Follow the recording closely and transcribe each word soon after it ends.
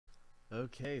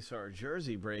Okay, so our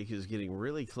jersey break is getting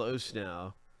really close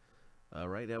now.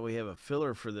 Right now we have a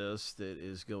filler for this that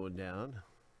is going down.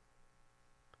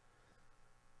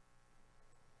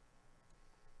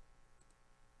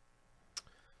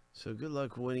 So good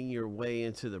luck winning your way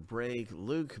into the break,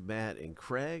 Luke, Matt, and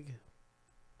Craig.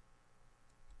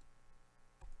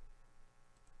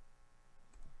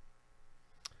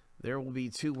 There will be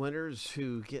 2 winners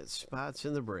who get spots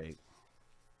in the break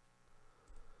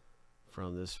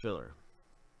from this filler.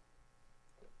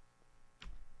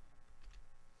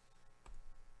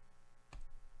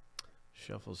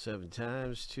 Shuffle 7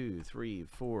 times. 2, 3,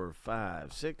 4,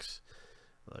 5, 6.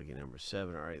 Lucky number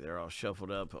 7. All right, they're all shuffled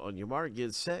up. On your mark,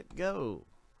 get set, go.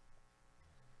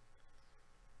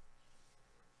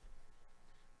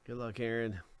 Good luck,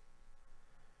 Aaron.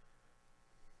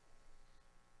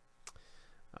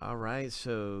 All right,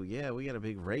 so yeah, we got a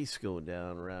big race going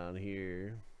down around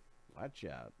here. Watch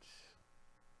out.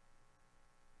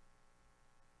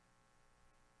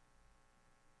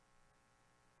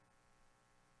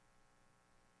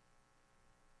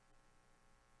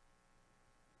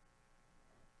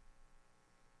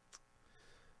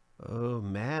 Oh,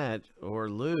 Matt or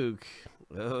Luke.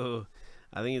 Oh,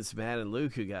 I think it's Matt and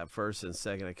Luke who got first and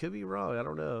second. I could be wrong. I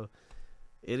don't know.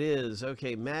 It is.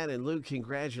 Okay, Matt and Luke,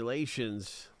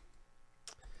 congratulations.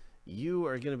 You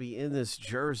are going to be in this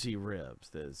jersey rib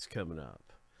that's coming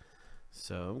up.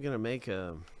 So I'm going to make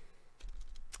a...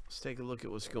 Let's take a look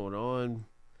at what's going on.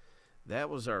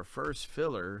 That was our first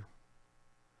filler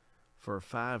for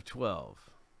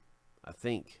 512. I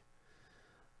think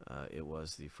it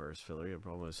was the first filler. I'm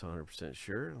almost 100%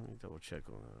 sure. Let me double check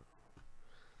on that.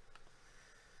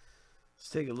 Let's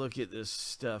take a look at this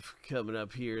stuff coming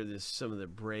up here. This some of the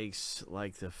breaks,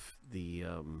 like the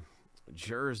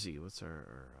jersey. What's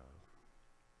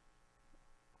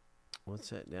what's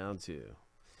that down to?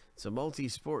 It's a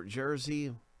multi-sport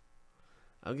jersey.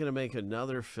 I'm gonna make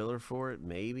another filler for it,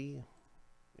 maybe.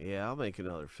 Yeah, I'll make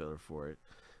another filler for it.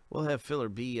 We'll have filler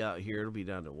B out here. It'll be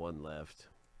down to 1 left,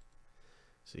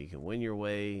 so you can win your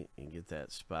way and get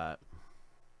that spot.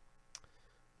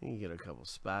 You can get a couple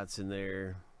spots in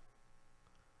there.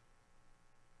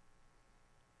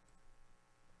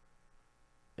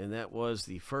 And that was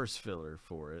the first filler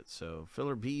for it. So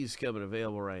filler B is coming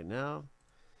available right now.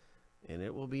 And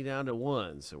it will be down to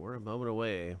 1. So we're a moment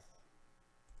away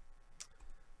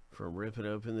from ripping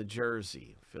open the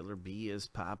jersey. Filler B is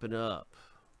popping up.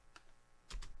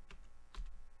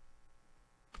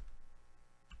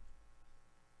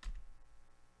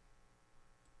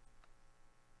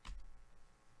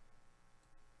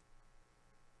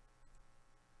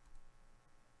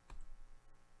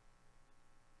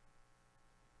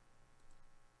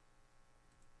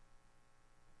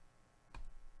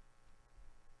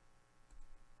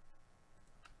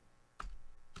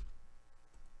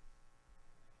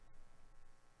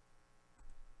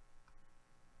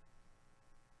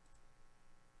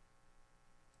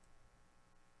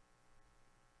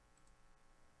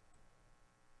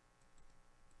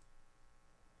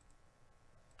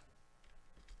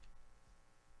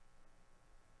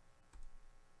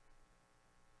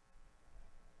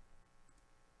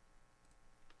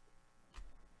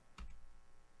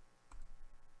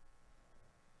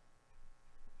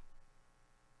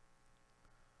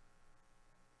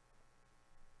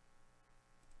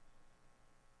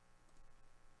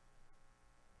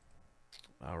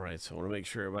 All right, so I want to make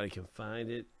sure everybody can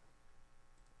find it.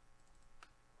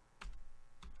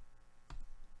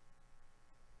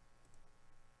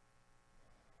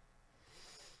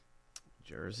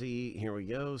 Jersey, here we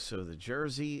go. So the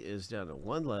jersey is down to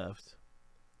 1 left.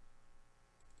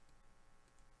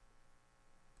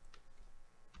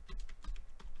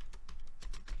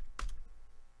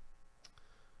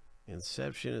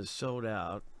 Inception is sold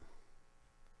out.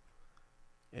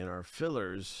 And our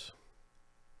fillers,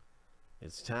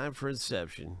 it's time for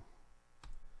Inception.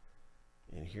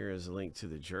 And here is a link to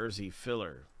the jersey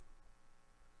filler.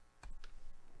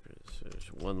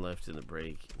 There's 1 left in the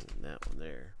break, and that one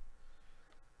there.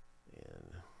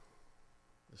 And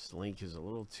this link is a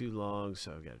little too long,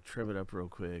 so I've got to trim it up real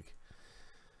quick.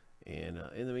 And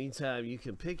in the meantime, you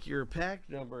can pick your pack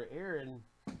number, Aaron.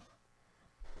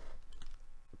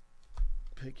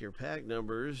 Pick your pack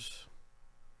numbers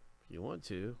if you want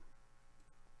to.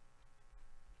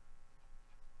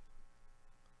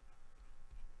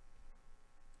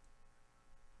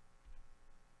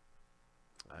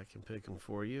 I can pick them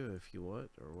for you if you want,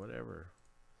 or whatever.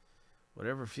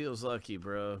 Whatever feels lucky,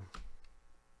 bro.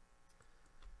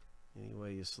 Any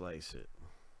way you slice it.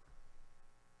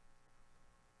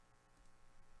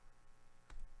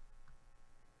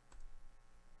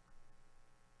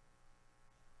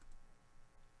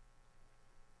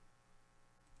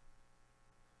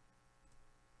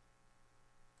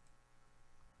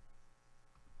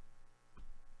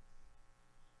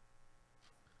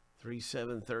 3,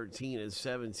 7, 13, and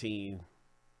 17.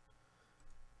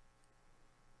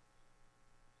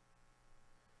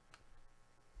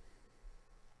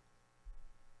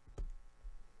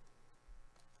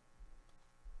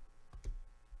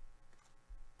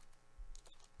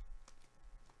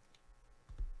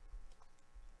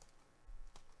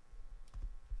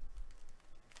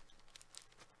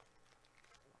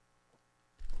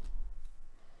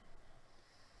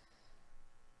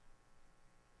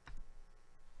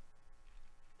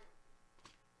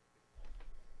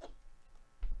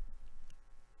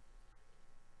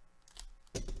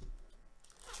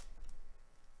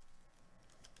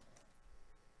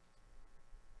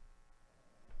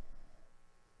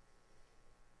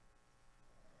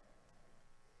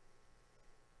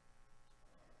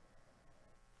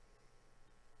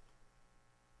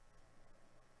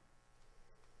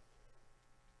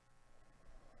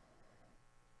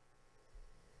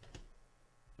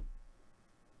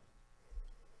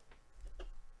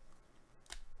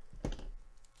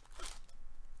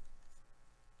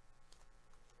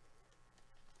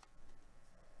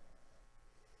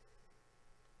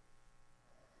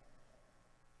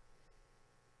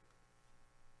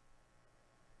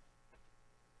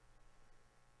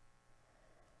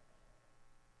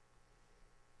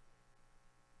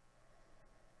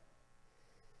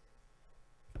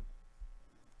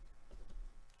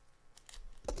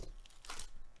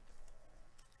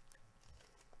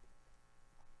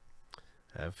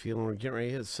 I have a feeling we're getting ready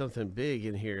to hit something big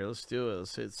in here. Let's do it.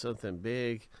 Let's hit something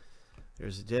big.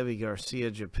 There's Debbie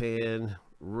Garcia, Japan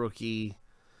rookie.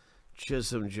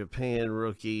 Chisholm, Japan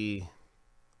rookie.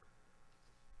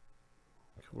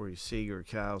 Corey Seager,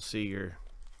 Kyle Seager.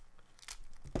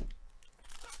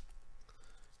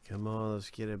 Come on, let's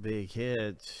get a big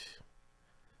hit.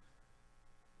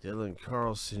 Dylan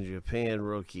Carlson, Japan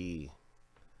rookie.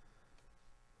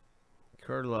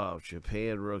 Kurlov,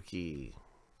 Japan rookie.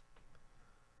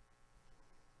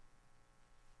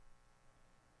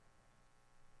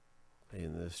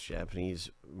 And this Japanese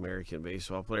American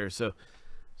baseball player. So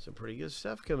some pretty good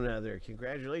stuff coming out of there.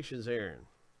 Congratulations, Aaron.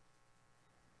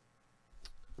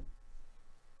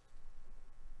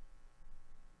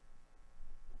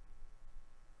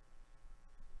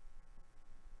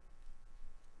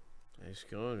 Nice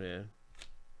going, man.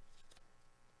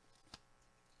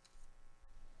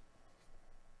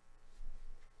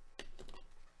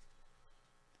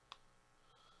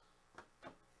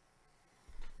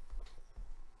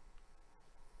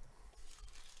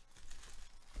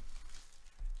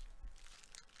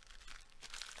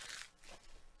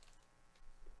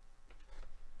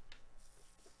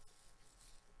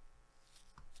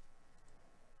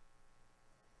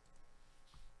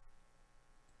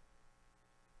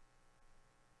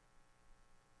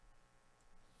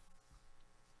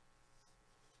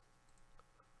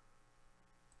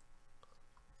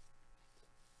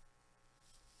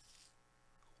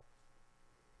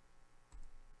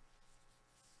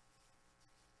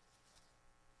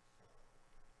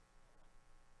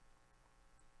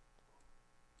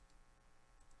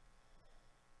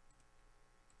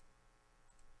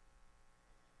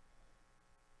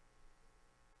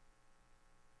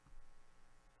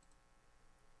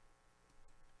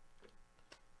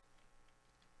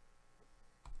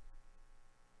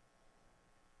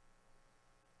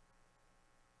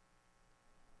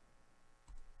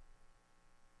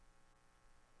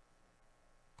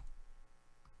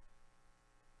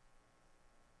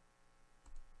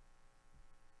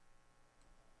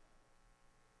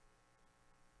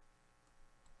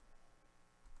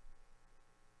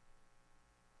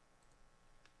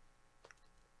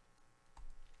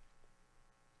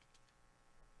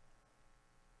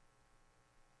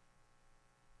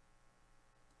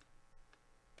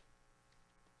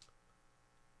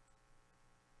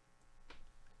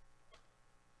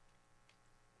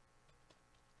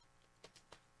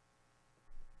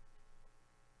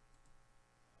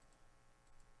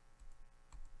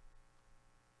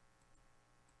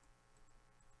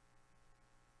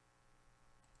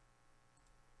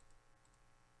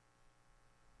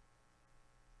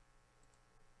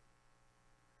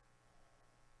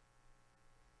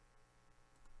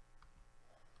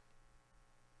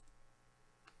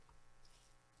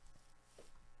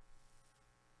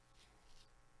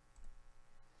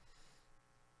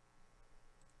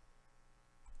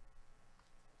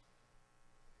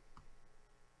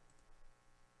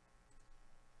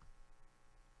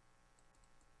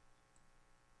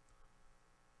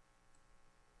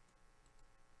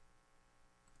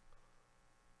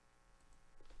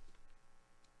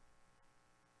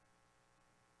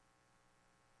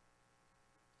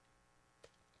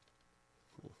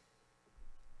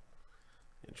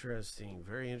 Interesting.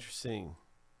 Very interesting.